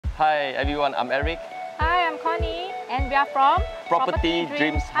Hi everyone, I'm Eric. Hi, I'm Connie, and we are from Property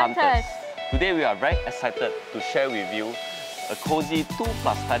Dreams Hunters. Today we are very excited to share with you a cozy 2+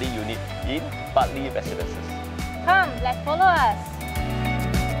 study unit in Bartley Residences. Come, let's follow us.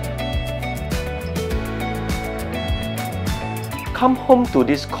 Come home to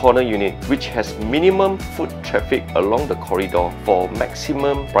this corner unit which has minimum foot traffic along the corridor for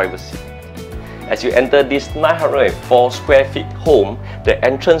maximum privacy. As you enter this 904 square feet home, the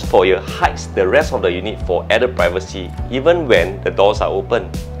entrance foyer hides the rest of the unit for added privacy even when the doors are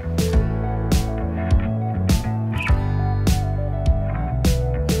open.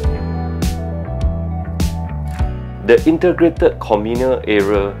 The integrated communal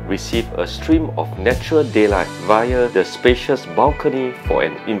area receives a stream of natural daylight via the spacious balcony for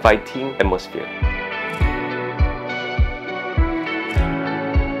an inviting atmosphere.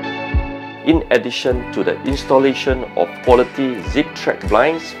 In addition to the installation of quality zip-track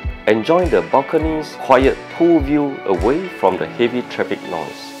blinds, enjoy the balcony's quiet pool view away from the heavy traffic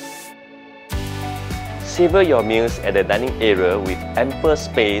noise. Savor your meals at the dining area with ample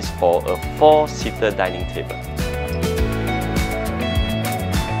space for a 4-seater dining table.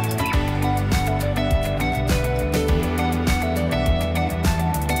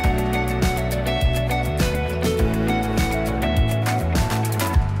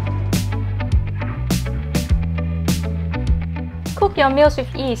 Cook your meals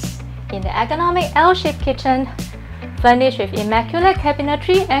with ease in the ergonomic L-shaped kitchen, furnished with immaculate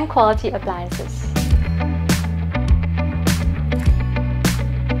cabinetry and quality appliances.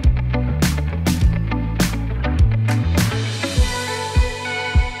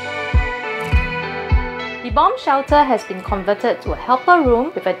 The bomb shelter has been converted to a helper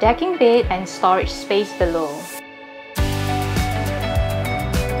room with a decking bed and storage space below.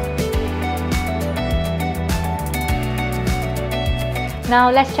 Now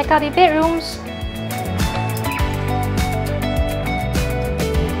let's check out the bedrooms.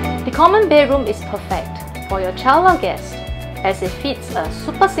 The common bedroom is perfect for your child or guest as it fits a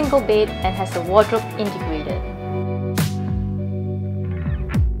super single bed and has a wardrobe integrated.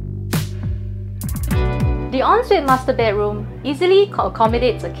 The ensuite master bedroom easily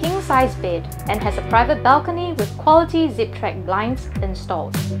accommodates a king-size bed and has a private balcony with quality zip-track blinds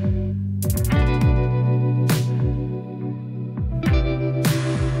installed.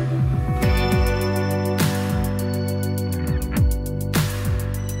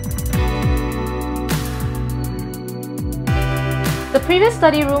 The previous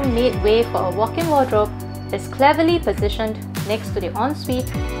study room made way for a walk-in wardrobe is cleverly positioned next to the ensuite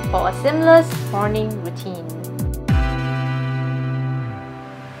for a seamless morning routine.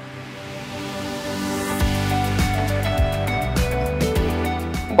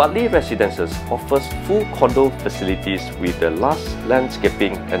 Bartley Residences offers full condo facilities with the lush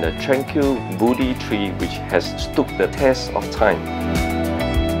landscaping and a tranquil Bodhi tree which has stood the test of time.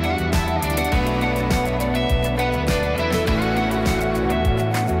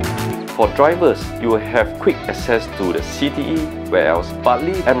 For drivers, you will have quick access to the CTE, whereas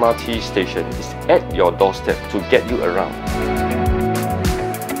Bartley MRT station is at your doorstep to get you around.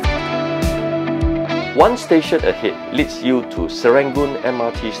 One station ahead leads you to Serangoon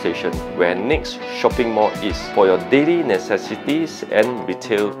MRT station, where next shopping mall is for your daily necessities and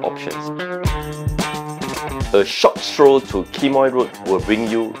retail options. A short stroll to Quemoy Road will bring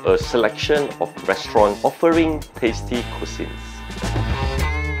you a selection of restaurants offering tasty cuisines.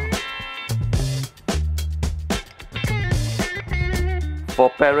 For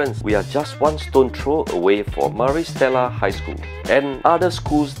parents, we are just one stone throw away from Maristella High School, and other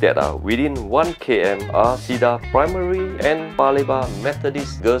schools that are within 1 km are Cedar Primary and Paleba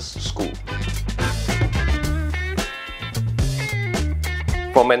Methodist Girls School.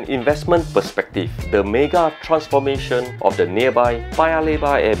 From an investment perspective, the mega transformation of the nearby Paya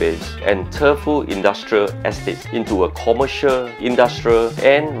Lebar Airbase and Turfu Industrial Estate into a commercial, industrial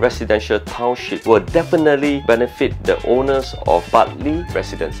and residential township will definitely benefit the owners of Bartley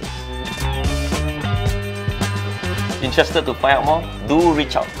Residences. Interested to find out more? Do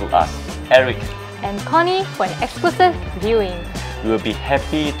reach out to us, Eric and Connie, for an exclusive viewing. We will be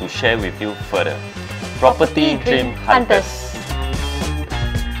happy to share with you further. Property Dream Hunters.